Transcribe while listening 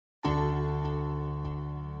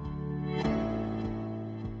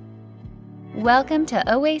Welcome to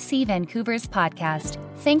OAC Vancouver's podcast.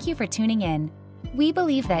 Thank you for tuning in. We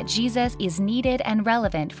believe that Jesus is needed and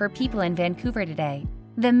relevant for people in Vancouver today.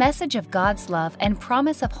 The message of God's love and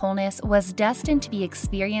promise of wholeness was destined to be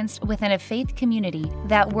experienced within a faith community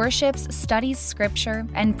that worships, studies scripture,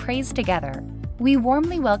 and prays together. We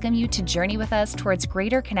warmly welcome you to journey with us towards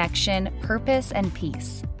greater connection, purpose, and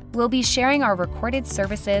peace. We'll be sharing our recorded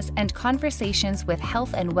services and conversations with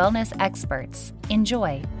health and wellness experts.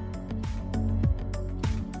 Enjoy.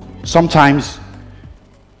 Sometimes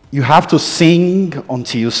you have to sing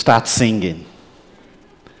until you start singing.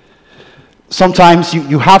 Sometimes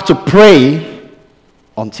you have to pray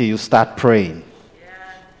until you start praying.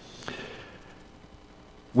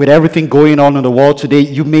 With everything going on in the world today,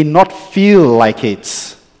 you may not feel like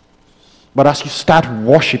it. But as you start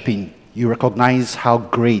worshiping, you recognize how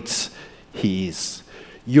great He is.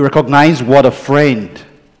 You recognize what a friend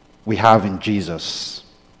we have in Jesus.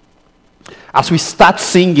 As we start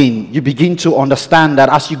singing, you begin to understand that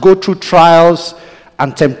as you go through trials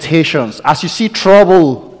and temptations, as you see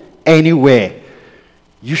trouble anywhere,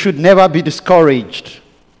 you should never be discouraged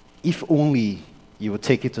if only you will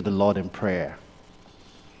take it to the Lord in prayer.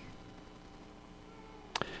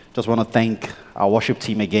 Just want to thank our worship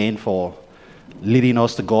team again for leading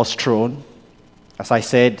us to God's throne. As I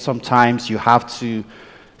said, sometimes you have to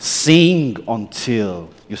sing until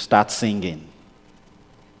you start singing.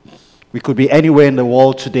 We could be anywhere in the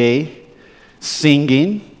world today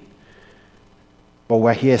singing, but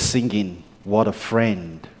we're here singing what a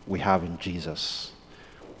friend we have in Jesus.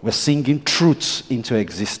 We're singing truths into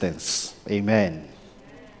existence. Amen.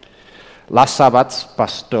 Last Sabbath,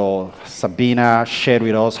 Pastor Sabina shared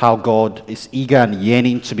with us how God is eager and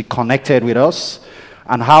yearning to be connected with us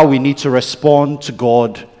and how we need to respond to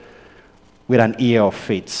God with an ear of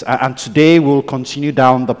faith. And today we'll continue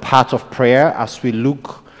down the path of prayer as we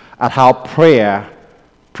look at how prayer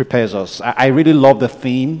prepares us. I really love the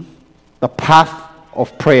theme, the path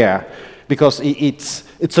of prayer, because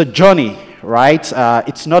it's a journey, right?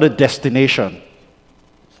 It's not a destination.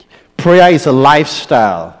 Prayer is a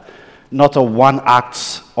lifestyle, not a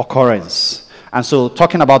one-act occurrence. And so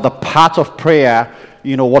talking about the path of prayer,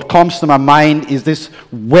 what comes to my mind is this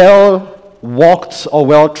well-walked or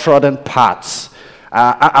well-trodden paths.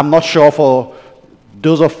 I'm not sure for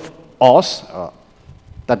those of us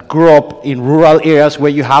that grew up in rural areas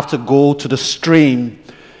where you have to go to the stream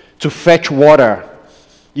to fetch water.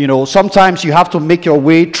 Sometimes you have to make your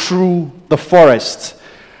way through the forest.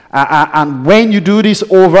 And when you do this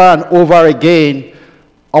over and over again,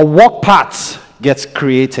 a walk path gets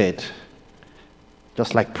created.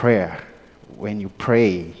 Just like prayer. When you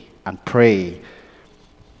pray and pray,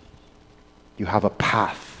 you have a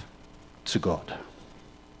path to God.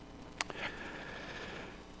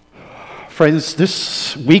 Friends,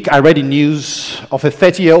 this week I read the news of a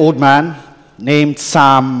 30-year-old man named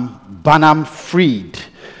Sam Bannum-Fried,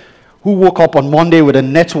 who woke up on Monday with a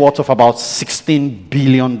net worth of about $16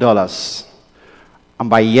 billion. And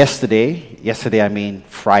by yesterday I mean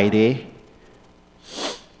Friday,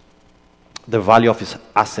 the value of his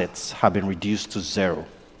assets have been reduced to zero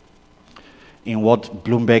in what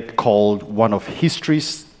Bloomberg called one of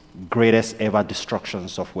history's greatest ever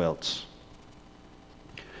destructions of wealth.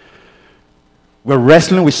 We're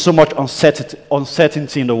wrestling with so much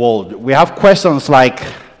uncertainty in the world. We have questions like,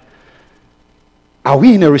 are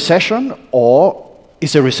we in a recession or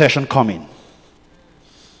is a recession coming?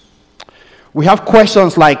 We have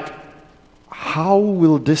questions like, how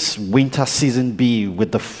will this winter season be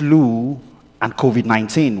with the flu and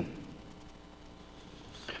COVID-19?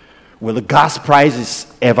 Will the gas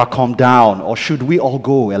prices ever come down, or should we all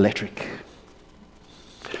go electric?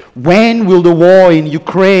 When will the war in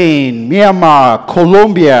Ukraine, Myanmar,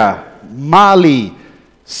 Colombia, Mali,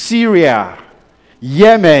 Syria,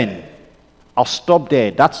 Yemen, I'll stop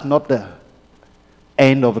there. That's not the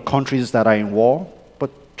end of the countries that are in war, but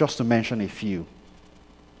just to mention a few.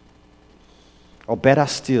 Or better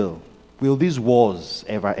still, will these wars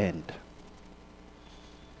ever end?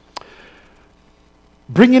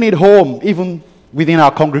 Bringing it home, even within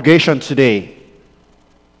our congregation today,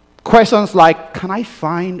 questions like, can I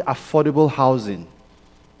find affordable housing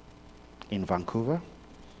in Vancouver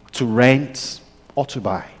to rent or to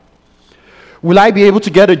buy? Will I be able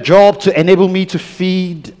to get a job to enable me to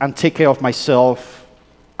feed and take care of myself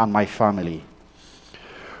and my family?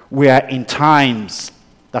 We are in times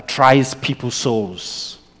that tries people's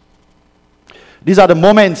souls. These are the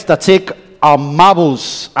moments that take our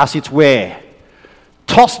marbles, as it were,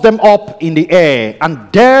 toss them up in the air,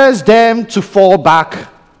 and dares them to fall back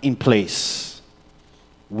in place.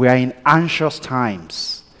 We are in anxious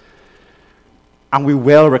times. And we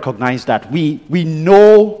well recognize that. We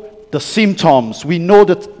know the symptoms, we know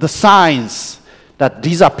the signs that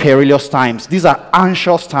these are perilous times, these are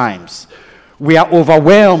anxious times. We are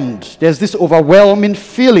overwhelmed. There's this overwhelming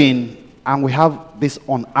feeling, and we have these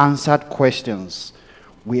unanswered questions.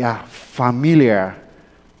 We are familiar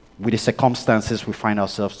with the circumstances we find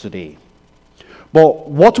ourselves today. But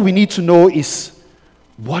what we need to know is,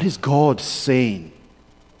 what is God saying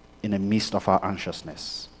in the midst of our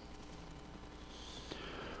anxiousness?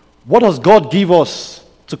 What does God give us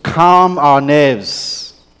to calm our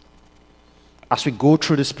nerves as we go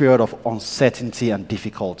through this period of uncertainty and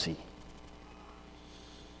difficulty?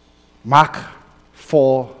 Mark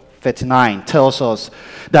 4:39 tells us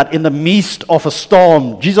that in the midst of a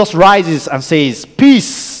storm, Jesus rises and says,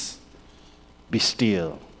 "Peace, be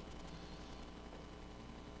still."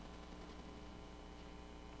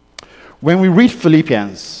 When we read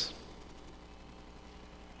Philippians,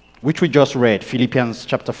 which we just read, Philippians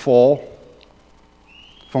chapter 4,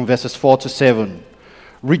 from verses 4 to 7,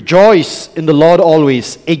 "Rejoice in the Lord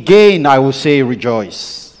always. Again, I will say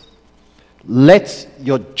rejoice. Let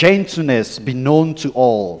your gentleness be known to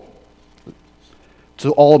all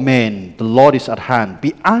men. The Lord is at hand.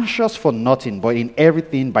 Be anxious for nothing, but in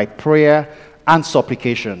everything by prayer and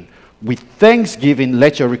supplication. With thanksgiving,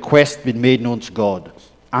 let your requests be made known to God.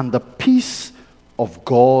 And the peace of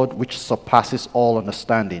God, which surpasses all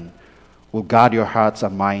understanding, will guard your hearts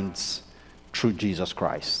and minds through Jesus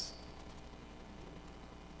Christ."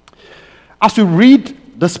 As we read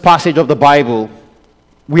this passage of the Bible,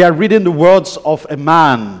 we are reading the words of a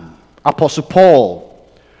man, Apostle Paul,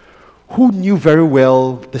 who knew very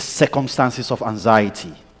well the circumstances of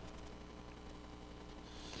anxiety.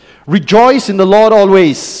 "Rejoice in the Lord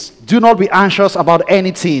always. Do not be anxious about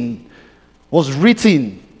anything," was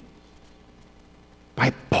written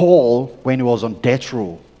by Paul when he was on death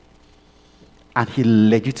row. And he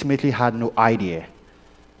legitimately had no idea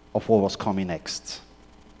of what was coming next.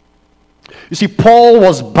 You see, Paul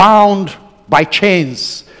was bound by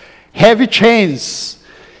chains, heavy chains.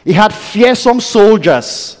 He had fearsome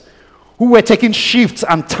soldiers who were taking shifts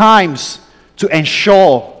and times to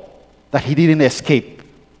ensure that he didn't escape.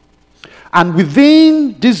 And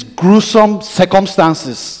within these gruesome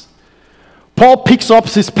circumstances, Paul picks up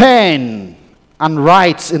his pen and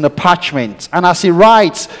writes in the parchment. And as he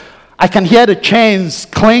writes, I can hear the chains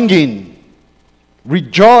clanging.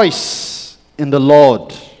 "Rejoice in the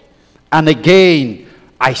Lord. And again,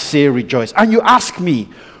 I say rejoice." And you ask me,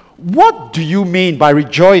 what do you mean by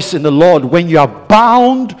rejoice in the Lord when you are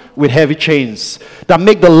bound with heavy chains that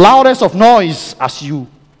make the loudest of noise as you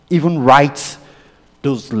even write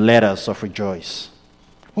those letters of rejoice?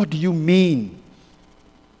 What do you mean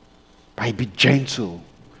by be gentle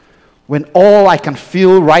when all I can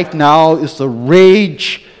feel right now is the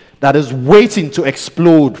rage that is waiting to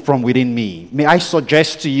explode from within me? May I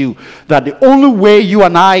suggest to you that the only way you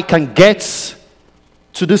and I can get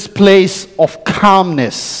to this place of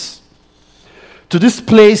calmness, to this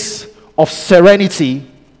place of serenity,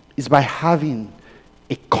 is by having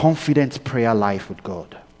a confident prayer life with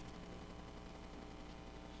God.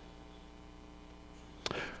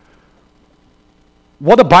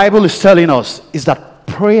 What the Bible is telling us is that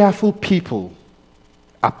prayerful people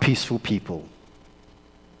are peaceful people.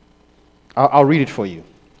 I'll read it for you.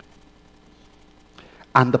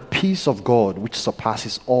 "And the peace of God, which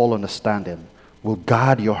surpasses all understanding, will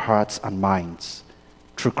guard your hearts and minds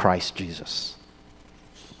through Christ Jesus."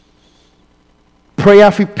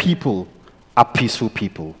 Prayerful people are peaceful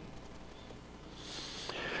people.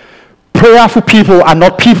 Prayerful people are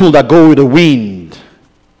not people that go with the wind.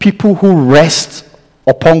 People who rest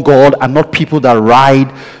upon God are not people that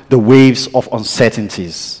ride the waves of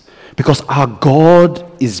uncertainties. Because our God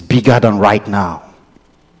is bigger than right now.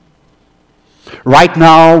 Right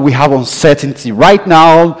now, we have uncertainty. Right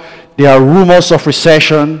now, there are rumors of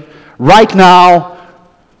recession. Right now,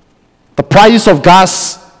 the price of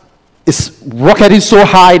gas is rocketing so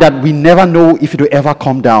high that we never know if it will ever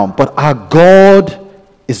come down. But our God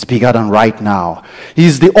is bigger than right now. He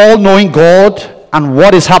is the all-knowing God, and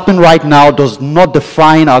what is happening right now does not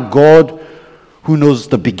define our God who knows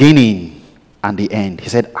the beginning and the end. He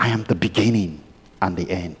said, "I am the beginning and the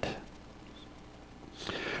end."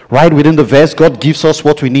 Right within the verse, God gives us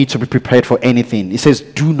what we need to be prepared for anything. He says,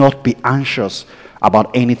 "Do not be anxious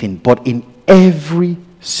about anything, but in every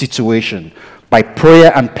situation, by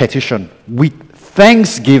prayer and petition, with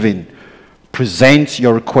thanksgiving, present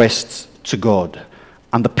your requests to God.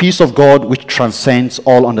 And the peace of God, which transcends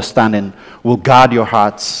all understanding, will guard your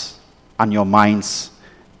hearts and your minds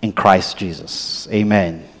in Christ Jesus."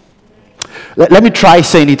 Amen. Let me try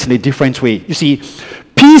saying it in a different way. You see,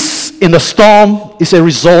 Peace in the storm is a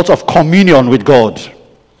result of communion with God.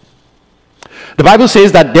 The Bible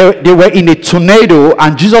says that they were in a tornado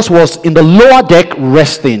and Jesus was in the lower deck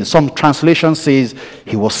resting. Some translation says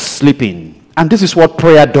he was sleeping. And this is what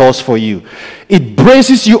prayer does for you. It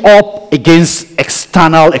braces you up against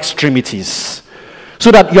external extremities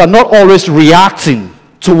so that you are not always reacting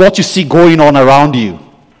to what you see going on around you.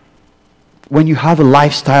 When you have a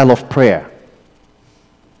lifestyle of prayer,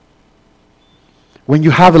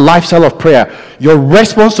 your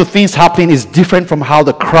response to things happening is different from how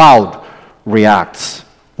the crowd reacts.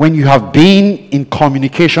 When you have been in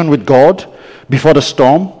communication with God before the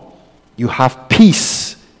storm, you have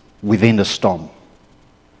peace within the storm.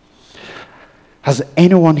 Has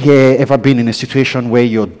anyone here ever been in a situation where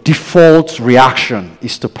your default reaction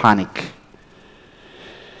is to panic,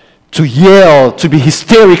 to yell, to be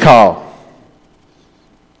hysterical?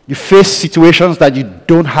 You face situations that you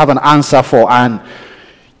don't have an answer for and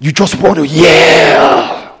you just want to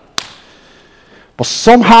yell. But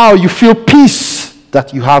somehow you feel peace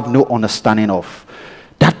that you have no understanding of.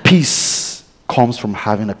 That peace comes from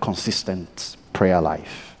having a consistent prayer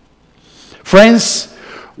life. Friends,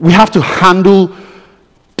 we have to handle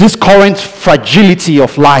this current fragility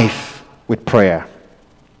of life with prayer.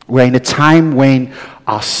 We're in a time when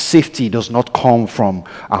our safety does not come from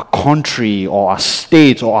our country or our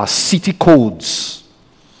state or our city codes,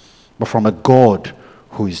 but from a God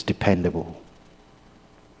who is dependable.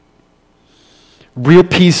 Real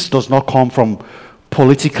peace does not come from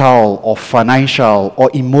political or financial or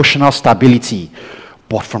emotional stability,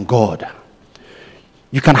 but from God.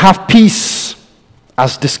 You can have peace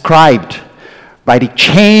as described by the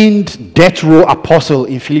chained death row apostle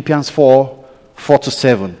in Philippians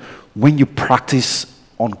 4:4-7, when you practice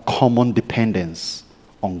uncommon dependence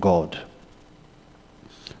on God.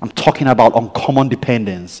 I'm talking about uncommon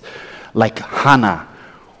dependence, like Hannah,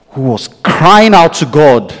 who was crying out to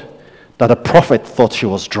God that the prophet thought she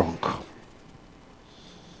was drunk.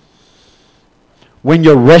 When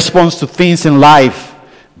your response to things in life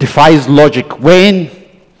defies logic, when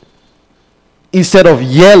instead of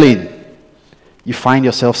yelling, you find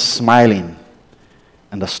yourself smiling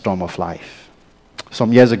in the storm of life.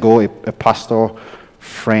 Some years ago, a pastor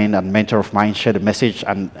friend and mentor of mine shared a message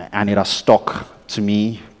and it has stuck to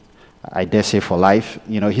me, I dare say, for life.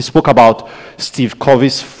 He spoke about Steve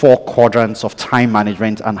Covey's 4 quadrants of time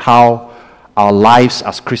management and how our lives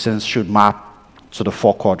as Christians should map to the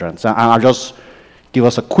 4 quadrants. And I'll just give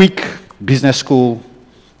us a quick business school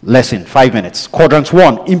lesson, 5 minutes. Quadrant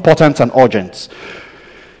 1, important and urgent.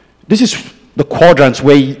 This is the quadrants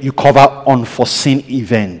where you cover unforeseen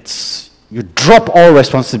events. You drop all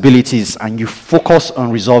responsibilities and you focus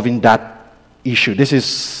on resolving that issue. This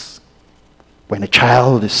is when a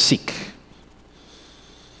child is sick.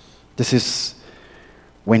 This is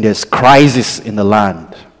when there's crisis in the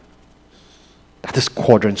land. That is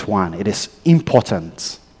quadrant 1. It is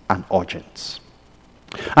important and urgent.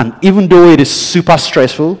 And even though it is super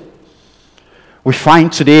stressful, we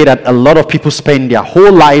find today that a lot of people spend their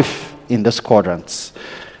whole life in this quadrants,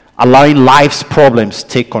 allowing life's problems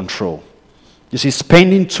take control. You see,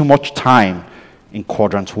 spending too much time in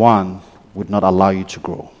quadrant 1 would not allow you to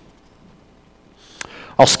grow.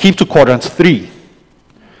 I'll skip to quadrant 3,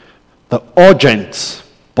 the urgent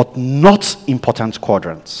but not important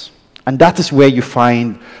quadrants. And that is where you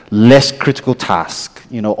find less critical tasks.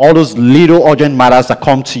 All those little urgent matters that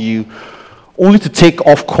come to you only to take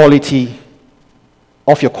off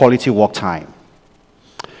your quality work time.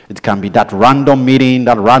 It can be that random meeting,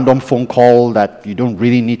 that random phone call that you don't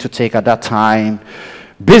really need to take at that time.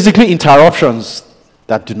 Basically, interruptions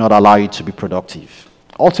that do not allow you to be productive.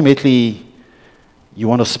 Ultimately, you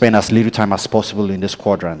want to spend as little time as possible in this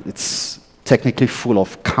quadrant. It's technically full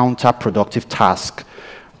of counterproductive tasks,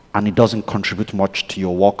 and it doesn't contribute much to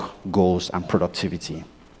your work goals and productivity.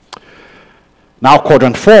 Now,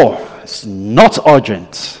 quadrant 4, it's not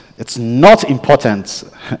urgent, it's not important,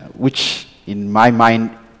 which in my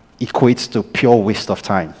mind equates to pure waste of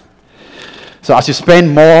time. So as you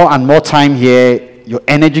spend more and more time here, your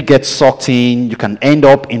energy gets sucked in. You can end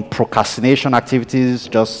up in procrastination activities,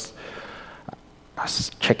 just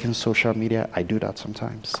as checking social media. I do that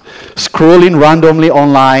sometimes. Scrolling randomly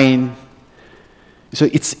online. So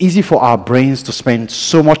it's easy for our brains to spend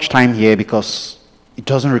so much time here because it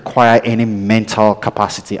doesn't require any mental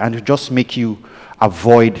capacity, and it just makes you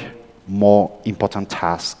avoid more important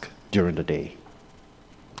tasks during the day.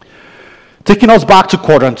 Taking us back to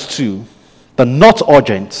quadrant 2, the not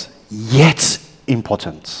urgent, yet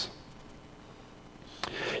important.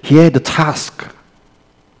 Here the tasks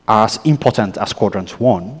are as important as quadrant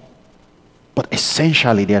 1, but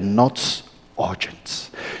essentially they are not urgent.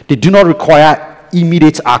 They do not require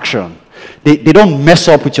immediate action. They don't mess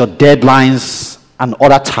up with your deadlines and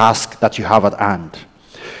other tasks that you have at hand.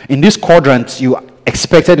 In this quadrant, you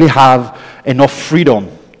expectedly have enough freedom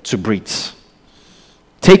to breathe.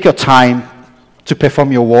 Take your time to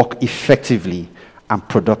perform your work effectively and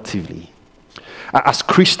productively. As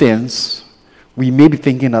Christians, we may be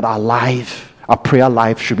thinking that our prayer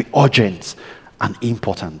life should be urgent and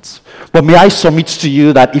important. But may I submit to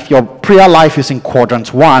you that if your prayer life is in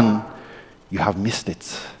quadrant 1, you have missed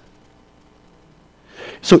it.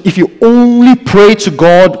 So if you only pray to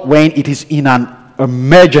God when it is in an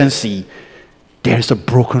emergency, there is a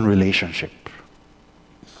broken relationship.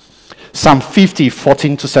 Psalm 50,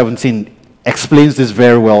 14-17 explains this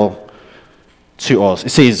very well to us. It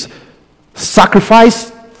says, sacrifice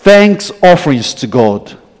thanks offerings to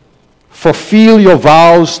God. Fulfill your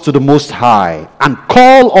vows to the Most High and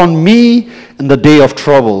call on me in the day of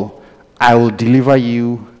trouble. I will deliver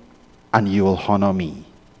you and you will honor me.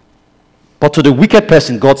 But to the wicked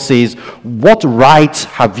person, God says, what right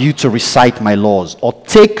have you to recite my laws or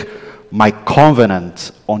take my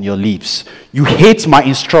covenant on your lips? You hate my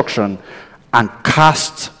instruction and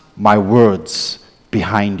cast my words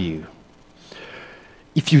behind you.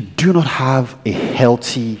 If you do not have a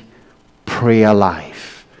healthy prayer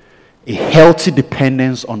life, a healthy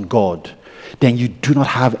dependence on God, then you do not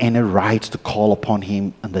have any right to call upon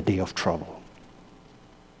him in the day of trouble.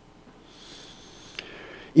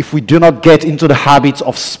 If we do not get into the habit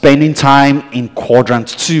of spending time in quadrant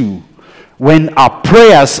 2, when our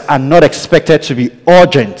prayers are not expected to be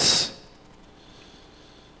urgent,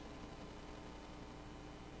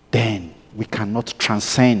 then we cannot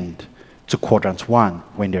transcend to quadrant 1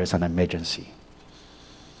 when there is an emergency.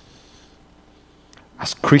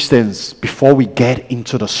 As Christians, before we get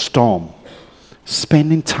into the storm,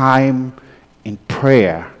 spending time in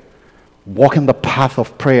prayer, walking the path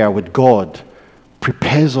of prayer with God,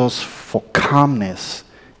 prepares us for calmness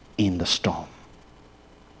in the storm.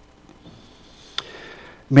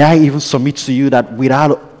 May I even submit to you that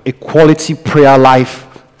without a quality prayer life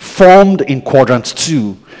formed in quadrant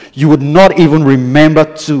 2, you would not even remember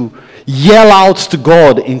to yell out to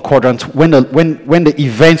God in quadrant when the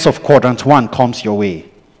events of quadrant 1 comes your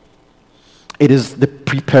way. It is the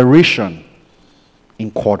preparation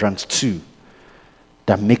in quadrant 2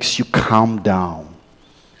 that makes you calm down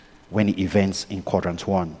when the events in quadrant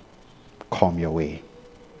 1 come your way.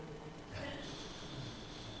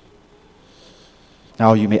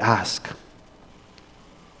 Now you may ask,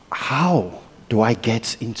 how do I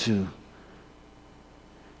get into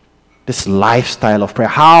this lifestyle of prayer?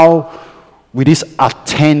 How, with these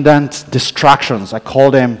attendant distractions, I call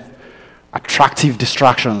them attractive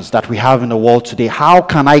distractions that we have in the world today, how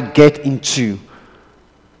can I get into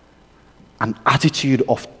an attitude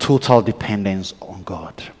of total dependence on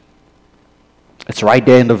God? It's right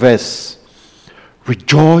there in the verse.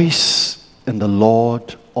 Rejoice in the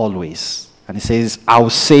Lord always. And it says, I'll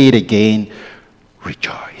say it again,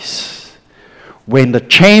 rejoice. When the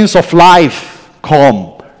chains of life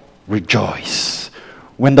come, rejoice.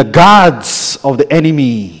 When the guards of the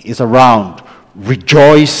enemy is around,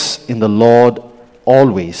 rejoice in the Lord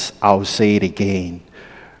always. I'll say it again,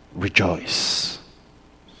 rejoice.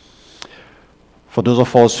 For those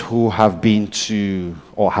of us who have been to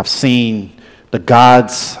or have seen the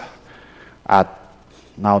guards at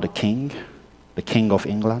now the King of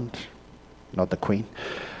England, not the Queen,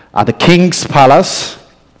 at the King's Palace,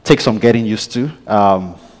 take some getting used to.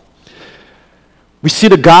 We see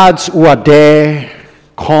the guards who are there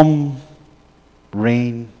come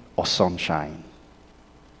rain or sunshine.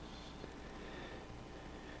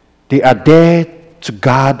 They are there to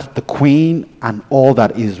guard the Queen and all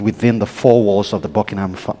that is within the four walls of the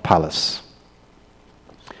Buckingham Palace.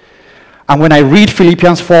 And when I read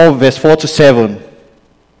Philippians 4, verse 4-7,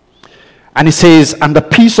 and it says, and the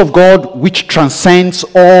peace of God which transcends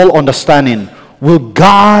all understanding will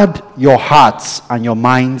guard your hearts and your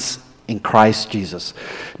minds in Christ Jesus.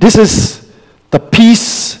 This is the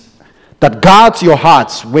peace that guards your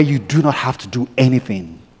hearts where you do not have to do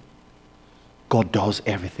anything. God does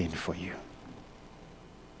everything for you.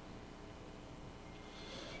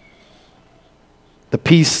 The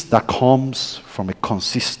peace that comes from a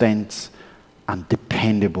consistent and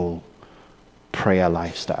dependable prayer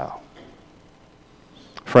lifestyle.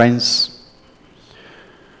 Friends,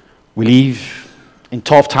 we live in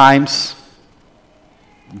tough times,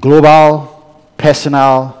 global,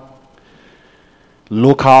 personal,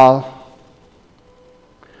 local,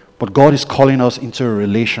 but God is calling us into a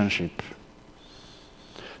relationship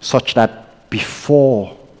such that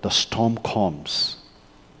before the storm comes,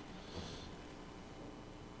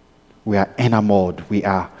 we are enamored, we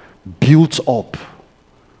are built up,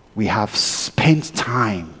 we have spent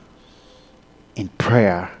time in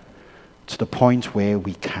prayer to the point where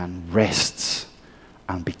we can rest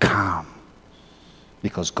and be calm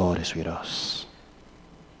because God is with us.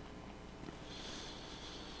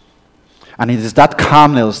 And it is that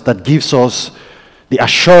calmness that gives us the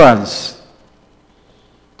assurance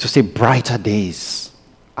to say brighter days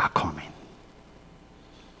are coming.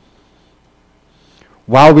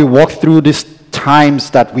 While we walk through these times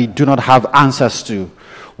that we do not have answers to,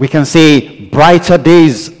 we can say brighter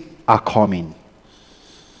days are coming.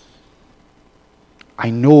 I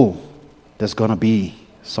know there's going to be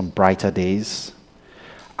some brighter days.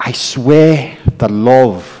 I swear that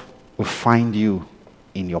love will find you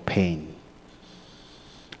in your pain.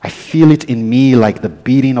 I feel it in me like the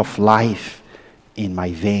beating of life in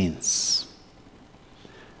my veins.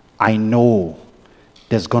 I know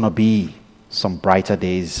there's going to be some brighter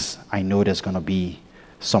days. I know there's going to be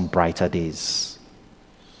some brighter days.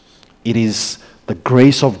 It is the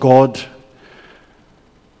grace of God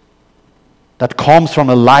that comes from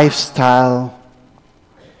a lifestyle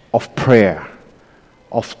of prayer,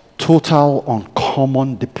 of total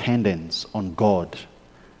uncommon dependence on God,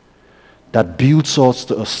 that builds us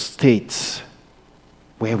to a state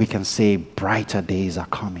where we can say brighter days are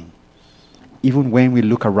coming. Even when we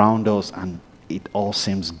look around us and it all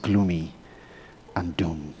seems gloomy and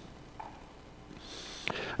doom.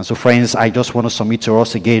 And so friends, I just want to submit to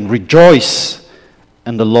us again, rejoice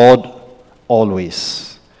in the Lord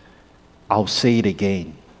always. I'll say it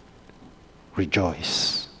again,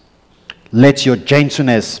 rejoice. Let your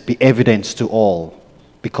gentleness be evident to all,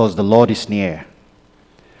 because the Lord is near.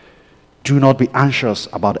 Do not be anxious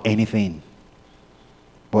about anything,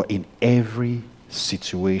 but in every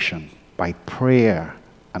situation, by prayer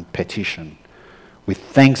and petition, with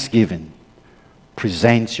thanksgiving,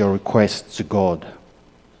 present your requests to God,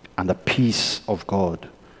 and the peace of God,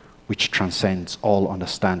 which transcends all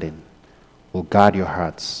understanding, will guard your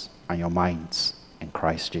hearts and your minds in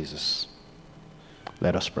Christ Jesus.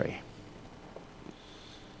 Let us pray.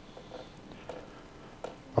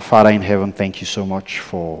 Our Father in heaven, thank you so much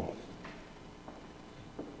for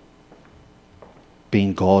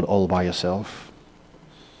being God all by yourself.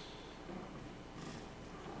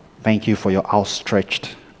 Thank you for your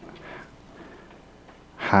outstretched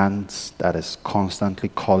hands that is constantly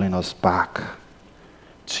calling us back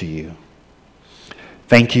to you.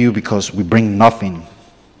 Thank you because we bring nothing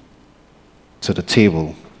to the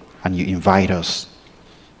table and you invite us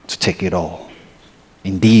to take it all.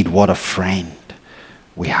 Indeed, what a friend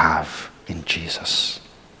we have in Jesus.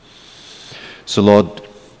 So Lord,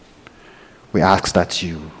 we ask that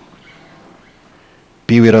you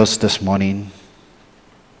be with us this morning.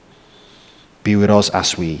 Be with us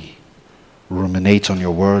as we ruminate on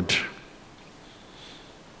your word.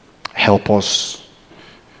 Help us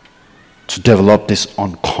to develop this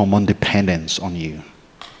uncommon dependence on you.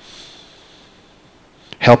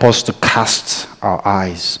 Help us to cast our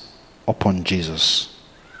eyes upon Jesus,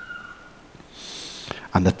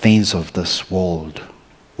 and the things of this world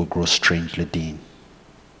will grow strangely dim.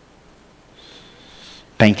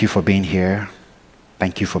 Thank you for being here.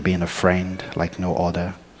 Thank you for being a friend like no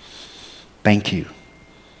other. Thank you,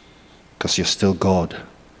 because you're still God,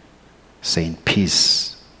 saying,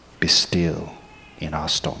 peace, be still in our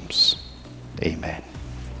storms. Amen.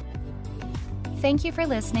 Thank you for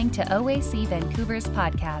listening to OAC Vancouver's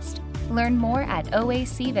podcast. Learn more at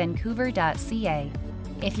oacvancouver.ca.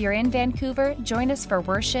 If you're in Vancouver, join us for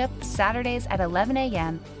worship Saturdays at 11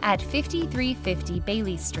 a.m. at 5350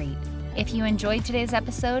 Bailey Street. If you enjoyed today's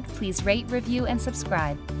episode, please rate, review, and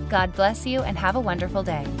subscribe. God bless you and have a wonderful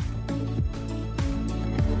day.